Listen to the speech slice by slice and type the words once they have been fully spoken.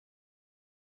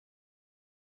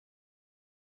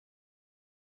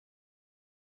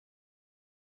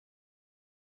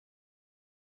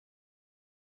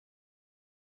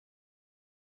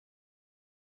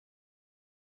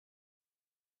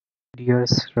Dear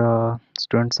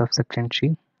students of Section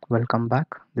C, welcome back.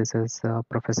 This is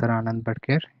Professor Anand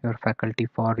Badker, your faculty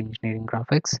for Engineering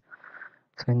Graphics.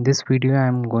 So in this video, I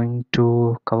am going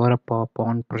to cover up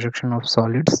upon projection of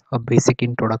solids, a basic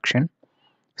introduction.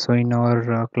 So in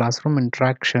our classroom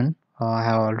interaction, I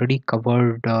have already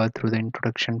covered through the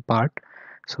introduction part.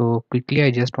 So quickly,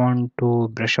 I just want to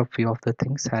brush up few of the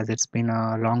things as it's been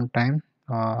a long time.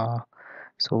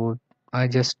 So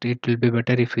it will be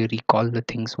better if we recall the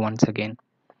things once again.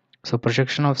 So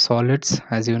projection of solids,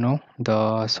 as you know,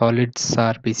 the solids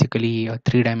are basically a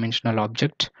three-dimensional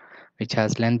object which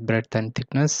has length, breadth and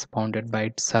thickness bounded by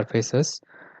its surfaces.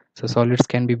 So solids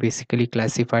can be basically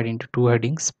classified into two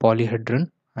headings,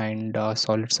 polyhedron and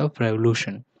solids of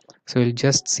revolution. So we'll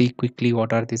just see quickly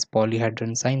what are these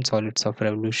polyhedrons and solids of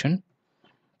revolution.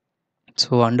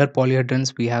 So under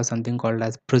polyhedrons we have something called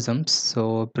as prisms.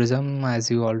 So prism, as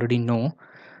you already know,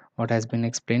 what has been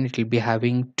explained, it will be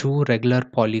having two regular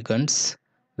polygons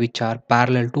which are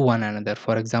parallel to one another.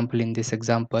 For example, in this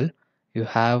example you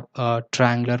have a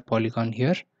triangular polygon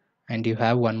here and you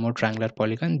have one more triangular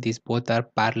polygon. These both are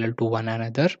parallel to one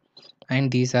another and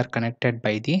these are connected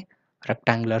by the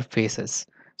rectangular faces.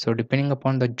 So depending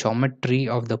upon the geometry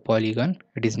of the polygon,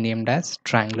 it is named as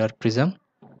triangular prism,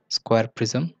 square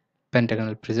prism,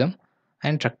 pentagonal prism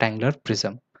and rectangular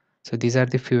prism. So these are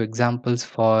the few examples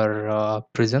for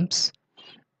prisms.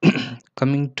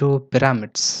 Coming to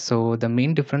pyramids, so the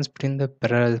main difference between the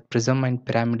prism and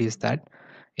pyramid is that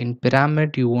in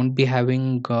pyramid you won't be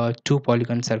having two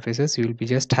polygon surfaces, you will be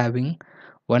just having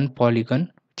one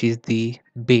polygon which is the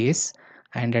base,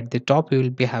 and at the top you will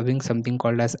be having something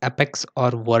called as apex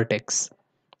or vertex.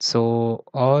 So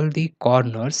all the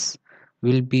corners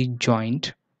will be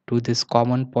joined to this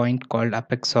common point called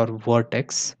apex or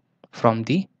vertex from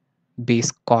the base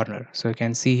corner. So you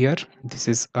can see here this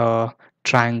is a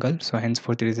triangle, so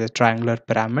henceforth it is a triangular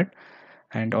pyramid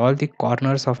and all the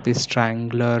corners of this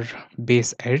triangular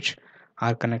base edge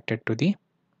are connected to the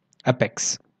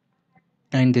apex,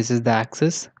 and this is the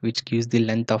axis which gives the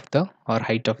length of the or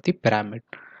height of the pyramid.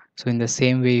 So in the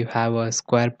same way you have a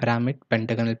square pyramid,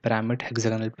 pentagonal pyramid,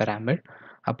 hexagonal pyramid.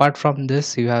 Apart from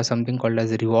this you have something called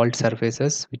as revolved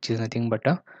surfaces, which is nothing but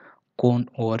a cone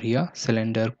over here,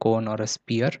 cylinder, cone or a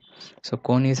sphere. So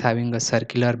cone is having a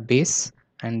circular base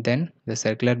and then the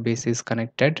circular base is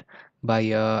connected by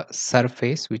a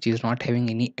surface which is not having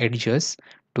any edges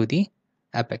to the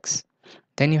apex.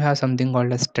 Then you have something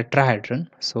called as tetrahedron.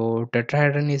 So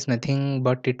tetrahedron is nothing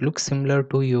but it looks similar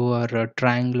to your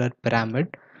triangular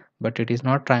pyramid, but it is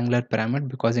not triangular pyramid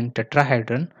because in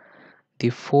tetrahedron the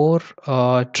four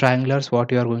triangulars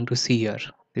what you are going to see here,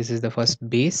 this is the first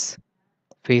base,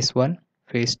 phase 1,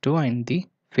 phase 2 and the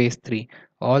phase 3.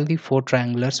 All the four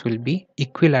triangulars will be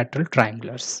equilateral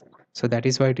triangulars. So that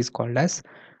is why it is called as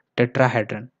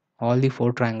tetrahedron. All the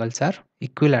four triangles are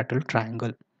equilateral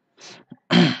triangle.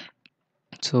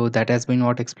 So that has been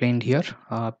what explained here.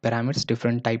 Pyramids,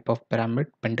 different type of pyramid,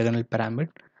 pentagonal pyramid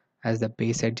as the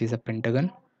base edge is a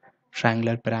pentagon,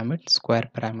 triangular pyramid, square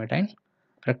pyramid and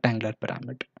rectangular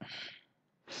pyramid.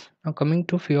 Now coming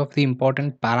to few of the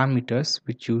important parameters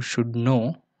which you should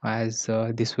know, as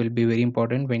this will be very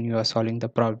important when you are solving the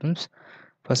problems.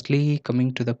 Firstly,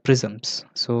 coming to the prisms.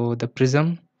 So the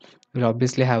prism will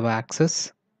obviously have an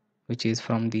axis which is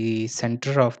from the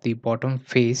center of the bottom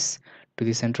face to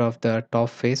the center of the top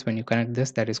face. When you connect this,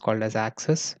 that is called as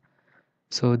axis.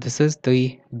 So this is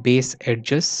the base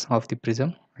edges of the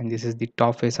prism and this is the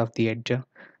top face of the edge.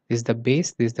 This is the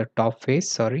base, this is the top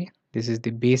face, sorry, this is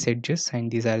the base edges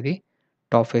and these are the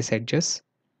top face edges,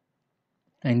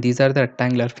 and these are the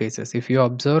rectangular faces. If you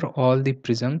observe all the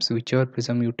prisms, whichever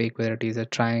prism you take, whether it is a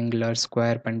triangular,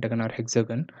 square, pentagon or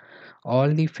hexagon, all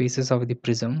the faces of the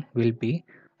prism will be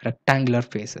rectangular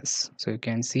faces. So you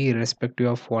can see irrespective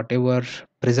of whatever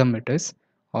prism it is,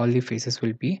 all the faces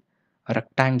will be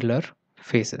rectangular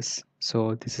faces.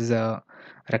 So this is a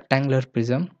rectangular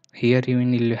prism. Here you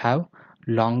will have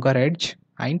longer edge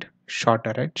and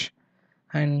shorter edge,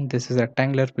 and this is a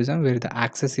rectangular prism where the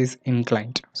axis is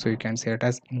inclined, so you can say it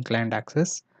as inclined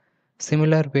axis.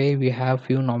 Similar way we have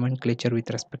few nomenclature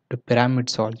with respect to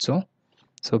pyramids also.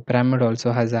 So pyramid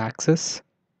also has an axis,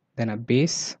 then a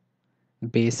base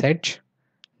edge.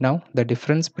 Now the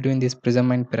difference between this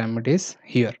prism and pyramid is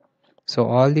here. So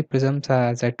all the prisms,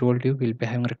 as I told you, will be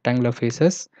having rectangular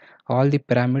faces. All the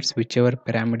pyramids, whichever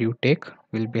pyramid you take,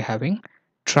 will be having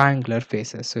triangular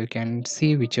faces. So you can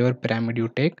see whichever pyramid you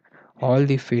take, all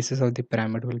the faces of the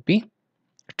pyramid will be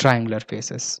triangular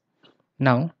faces.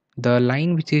 Now the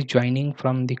line which is joining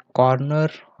from the corner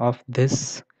of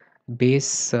this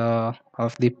base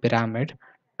of the pyramid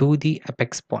to the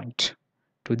apex point,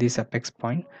 to this apex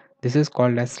point, this is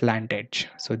called as slant edge.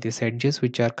 So these edges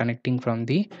which are connecting from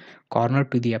the corner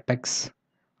to the apex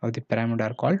of the pyramid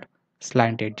are called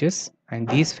slant edges, and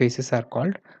these faces are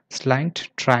called slant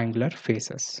triangular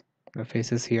faces. The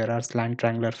faces here are slant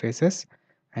triangular faces,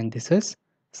 and this is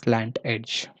slant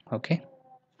edge. Okay.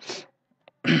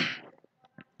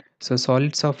 So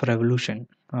solids of revolution.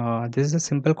 This is a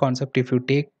simple concept. If you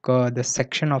take the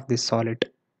section of this solid,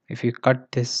 if you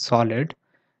cut this solid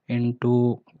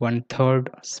into 1/3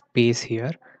 space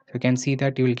here, you can see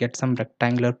that you will get some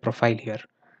rectangular profile here.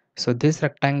 So this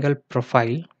rectangle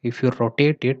profile, if you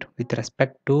rotate it with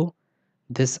respect to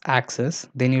this axis,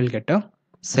 then you will get a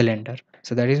cylinder.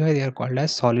 So that is why they are called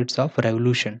as solids of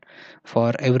revolution.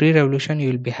 For every revolution you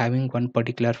will be having one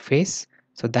particular face.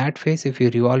 So that face, if you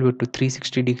revolve it to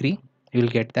 360-degree, you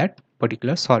will get that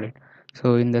particular solid.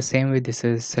 So in the same way, this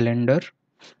is cylinder,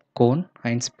 cone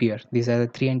and sphere. These are the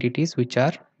three entities which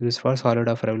are used for solid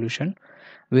of revolution.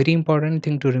 Very important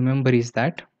thing to remember is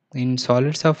that in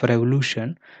solids of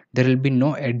revolution there will be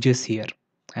no edges here.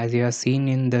 As you have seen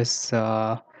in this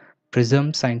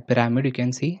prisms and pyramid, you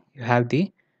can see you have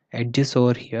the edges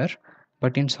over here,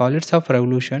 but in solids of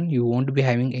revolution you won't be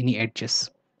having any edges.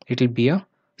 It will be a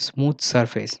smooth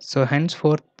surface. So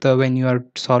henceforth, when you are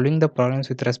solving the problems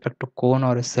with respect to cone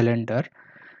or a cylinder,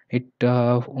 it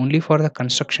only for the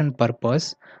construction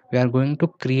purpose, we are going to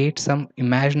create some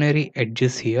imaginary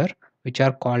edges here which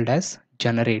are called as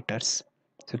generators.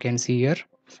 So you can see here,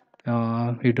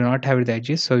 we do not have the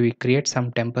edges, so we create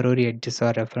some temporary edges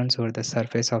or reference over the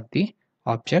surface of the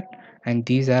object, and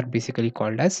these are basically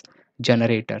called as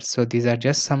generators. So these are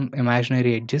just some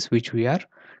imaginary edges which we are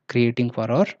creating for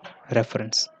our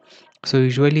reference. So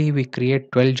usually we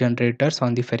create 12 generators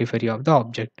on the periphery of the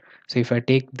object. So if I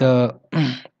take the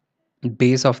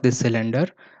base of this cylinder,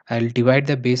 I'll divide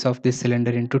the base of this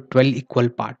cylinder into 12 equal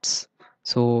parts.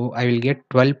 So I will get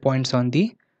 12 points on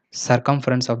the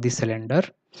circumference of the cylinder.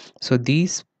 So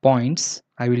these points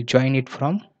I will join it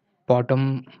from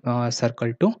bottom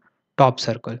circle to top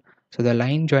circle. So the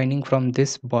line joining from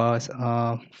this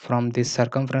from this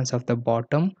circumference of the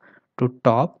bottom to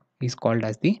top is called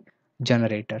as the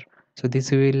generator. So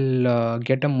this will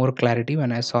get a more clarity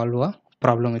when I solve a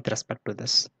problem with respect to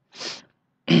this.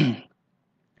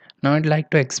 Now I'd like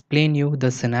to explain you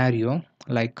the scenario,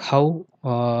 like how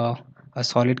a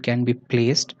solid can be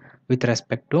placed with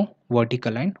respect to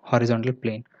vertical and horizontal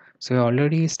plane. So we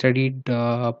already studied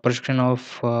projection of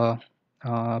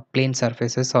plane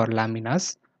surfaces or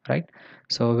laminas, right?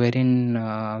 So wherein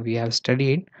we have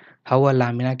studied how a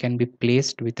lamina can be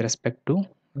placed with respect to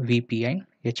VP and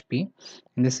HP.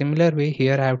 In the similar way,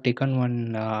 here I have taken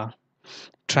one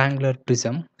triangular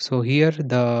prism. So here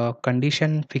the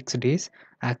condition fixed is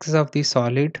axis of the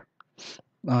solid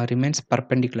remains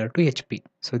perpendicular to HP.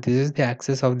 So this is the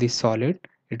axis of the solid.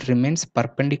 It remains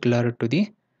perpendicular to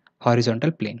the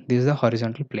horizontal plane. This is the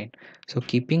horizontal plane. So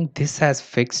keeping this as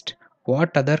fixed,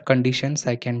 what other conditions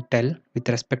I can tell with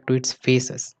respect to its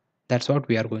faces? That's what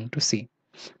we are going to see.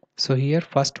 So here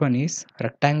first one is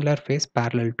rectangular face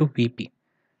parallel to VP.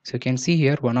 So you can see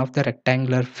here one of the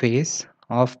rectangular face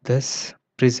of this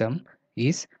prism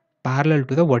is parallel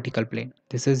to the vertical plane.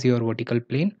 This is your vertical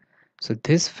plane. So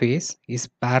this face is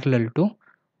parallel to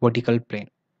vertical plane.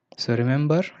 So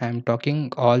remember, I am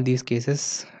talking all these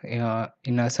cases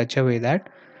in such a way that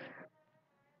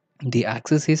the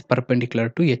axis is perpendicular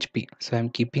to HP. So I'm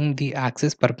keeping the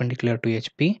axis perpendicular to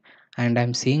HP, and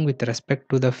I'm seeing with respect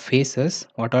to the faces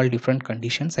what all different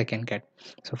conditions I can get.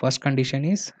 So first condition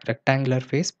is rectangular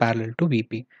face parallel to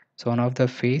VP. So one of the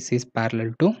face is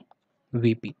parallel to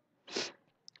VP.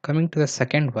 Coming to the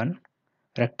second one,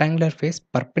 rectangular face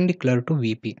perpendicular to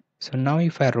VP. So now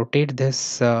if I rotate this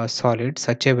solid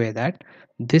such a way that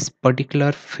this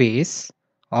particular face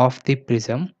of the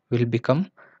prism will become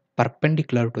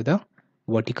perpendicular to the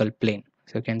vertical plane.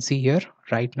 So you can see here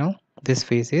right now this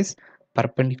face is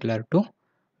perpendicular to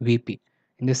VP.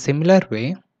 In the similar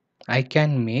way, I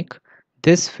can make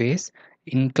this face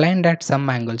inclined at some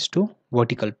angles to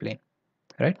vertical plane,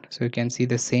 right? So you can see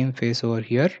the same face over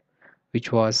here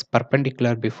which was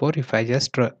perpendicular before. If I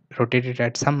just rotate it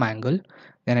at some angle,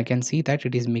 then I can see that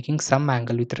it is making some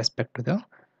angle with respect to the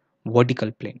vertical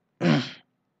plane.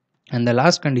 And the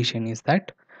last condition is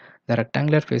that the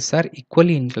rectangular faces are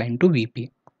equally inclined to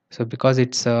VP. So because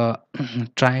it's a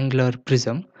triangular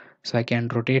prism, so I can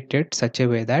rotate it such a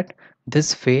way that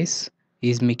this face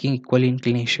is making equal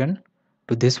inclination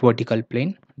to this vertical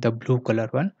plane, the blue color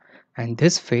one, and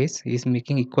this face is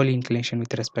making equal inclination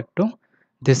with respect to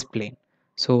this plane.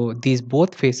 So these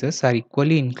both faces are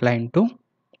equally inclined to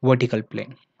vertical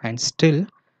plane, and still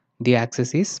the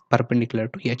axis is perpendicular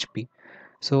to HP.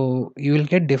 So you will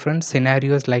get different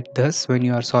scenarios like this when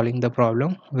you are solving the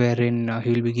problem, wherein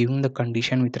he will be giving the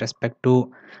condition with respect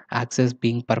to axis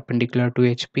being perpendicular to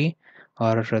HP,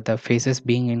 or the faces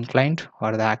being inclined,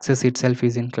 or the axis itself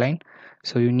is inclined.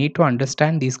 So you need to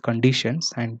understand these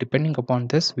conditions, and depending upon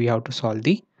this we have to solve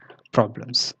the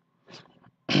problems.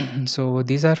 So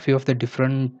these are few of the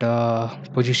different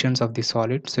positions of the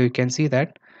solid. So you can see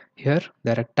that here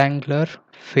the rectangular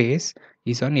face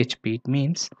is on HP. It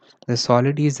means the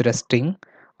solid is resting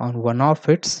on one of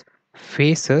its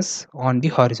faces on the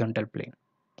horizontal plane.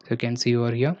 So you can see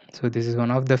over here, so this is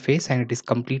one of the face and it is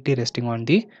completely resting on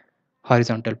the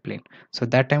horizontal plane. So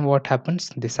that time what happens,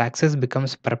 this axis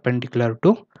becomes perpendicular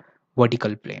to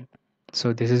vertical plane.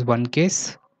 So this is one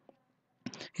case.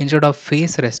 Instead of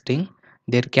face resting,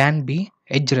 there can be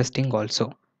edge resting also.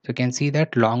 So you can see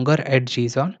that longer edge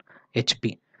is on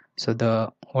HP. So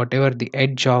the whatever the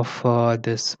edge of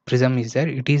this prism is there,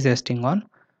 it is resting on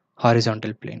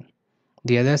horizontal plane.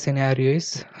 The other scenario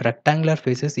is rectangular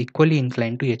faces equally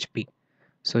inclined to HP.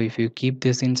 So if you keep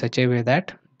this in such a way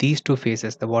that these two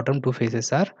faces, the bottom two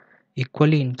faces, are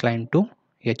equally inclined to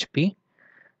HP,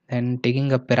 then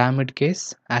taking a pyramid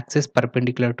case, axis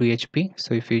perpendicular to HP.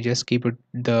 So if you just keep it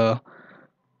the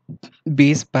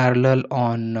base parallel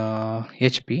on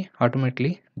HP,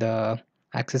 automatically the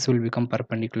axis will become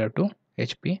perpendicular to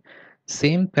HP.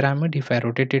 Same pyramid, if I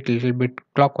rotate it a little bit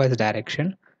clockwise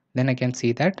direction, then I can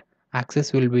see that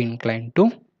axis will be inclined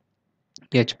to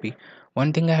HP.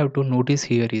 One thing I have to notice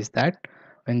here is that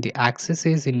when the axis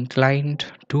is inclined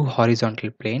to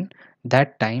horizontal plane,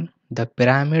 that time the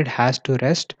pyramid has to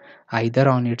rest either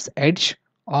on its edge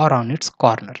or on its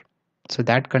corner. So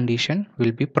that condition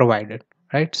will be provided,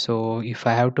 right? So if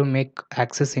I have to make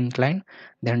axis inclined,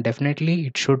 then definitely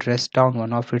it should rest on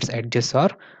one of its edges or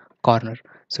corner.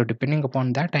 So depending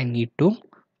upon that, I need to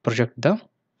project the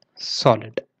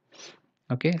solid.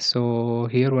 Okay, so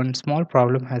here one small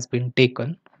problem has been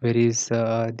taken, where is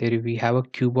there we have a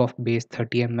cube of base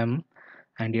 30 mm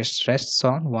and it rests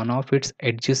on one of its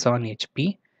edges on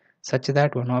HP, such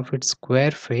that one of its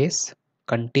square face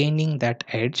containing that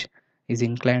edge is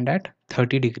inclined at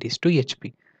 30 degrees to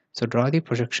HP. So draw the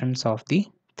projections of the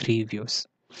three views.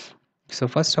 So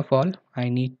first of all, I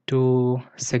need to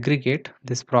segregate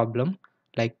this problem,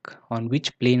 like on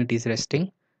which plane it is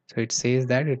resting. So it says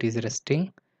that it is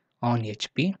resting on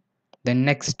HP. Then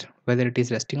next, whether it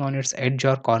is resting on its edge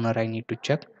or corner, I need to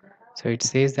check. So it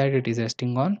says that it is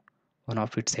resting on one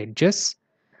of its edges.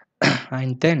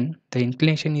 And then the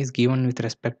inclination is given with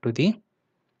respect to the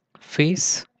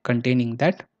face containing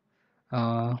that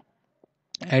uh,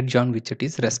 edge on which it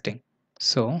is resting.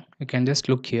 So you can just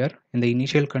look here in the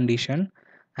initial condition,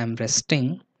 I'm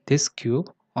resting this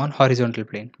cube on horizontal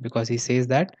plane because he says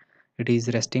that it is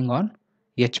resting on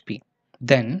HP.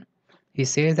 Then he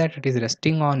says that it is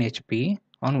resting on HP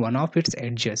on one of its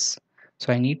edges.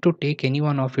 So I need to take any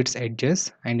one of its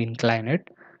edges and incline it.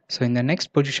 So in the next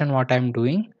position, what I'm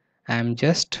doing, I'm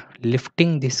just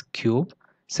lifting this cube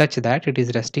such that it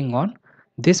is resting on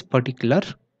this particular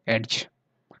edge.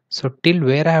 So till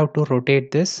where I have to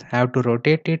rotate this, I have to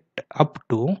rotate it up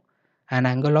to an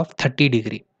angle of 30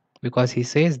 degree, because he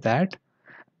says that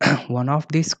one of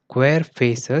the square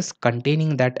faces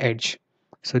containing that edge.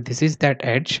 So this is that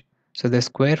edge. So the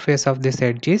square face of this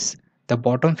edge is the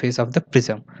bottom face of the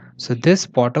prism. So this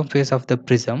bottom face of the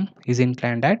prism is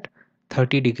inclined at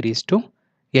 30 degrees to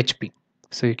HP.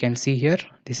 So you can see here,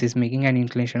 this is making an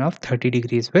inclination of 30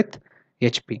 degrees with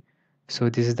HP. So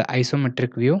this is the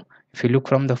isometric view. If you look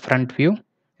from the front view,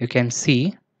 you can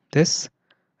see this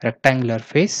rectangular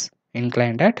face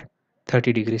inclined at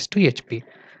 30 degrees to HP.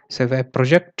 So if I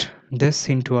project this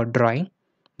into a drawing,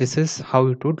 this is how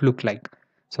it would look like.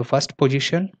 So first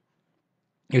position,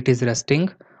 it is resting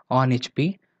on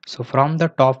HP. So from the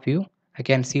top view, I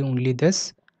can see only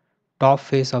this top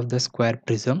face of the square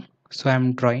prism. So I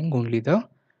am drawing only the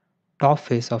top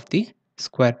face of the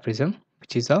square prism,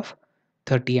 which is of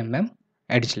 30 mm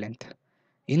edge length.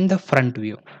 In the front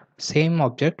view, same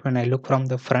object, when I look from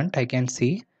the front, I can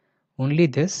see only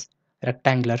this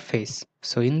rectangular face.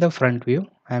 So in the front view,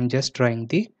 I am just drawing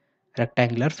the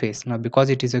rectangular face. Now because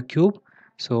it is a cube,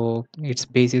 so its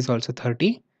base is also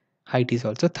 30, height is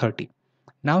also 30.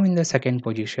 Now in the second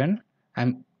position,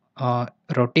 I'm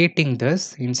rotating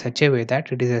this in such a way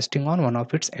that it is resting on one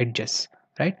of its edges,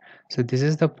 right? So this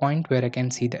is the point where I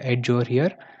can see the edge over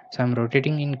here. So I'm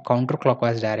rotating in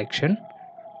counterclockwise direction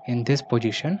in this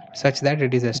position such that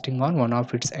it is resting on one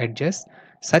of its edges,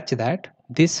 such that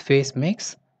this face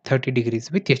makes 30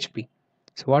 degrees with HP.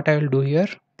 So what I will do here,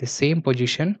 the same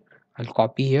position I'll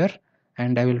copy here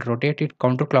and I will rotate it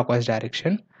counterclockwise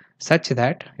direction such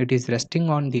that it is resting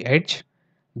on the edge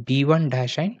B1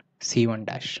 dash and C1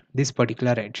 dash, this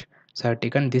particular edge. So I've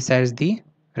taken this as the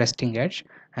resting edge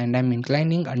and I'm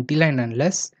inclining until and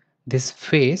unless this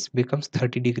face becomes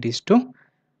 30 degrees to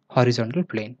horizontal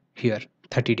plane here,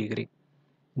 30 degree.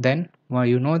 Then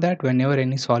you know that whenever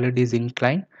any solid is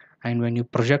inclined and when you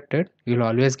project it, you'll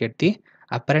always get the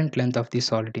apparent length of the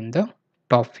solid in the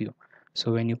top view.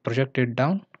 So when you project it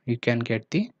down, you can get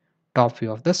the top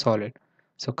view of the solid.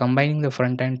 So combining the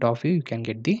front and top view, you can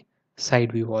get the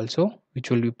side view also, which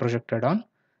will be projected on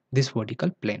this vertical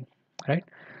plane, right?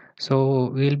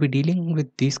 So we will be dealing with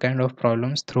these kind of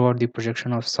problems throughout the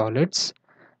projection of solids,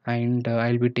 and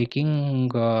I'll be taking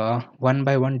one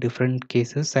by one different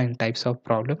cases and types of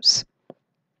problems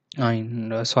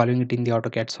and solving it in the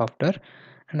AutoCAD software,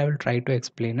 and I will try to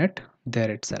explain it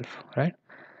there itself, right?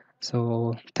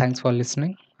 So thanks for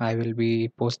listening. I will be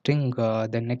posting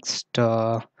the next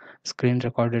screen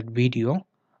recorded video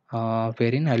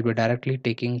wherein I'll be directly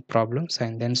taking problems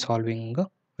and then solving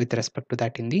with respect to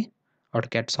that in the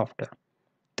AutoCAD software.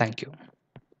 Thank you.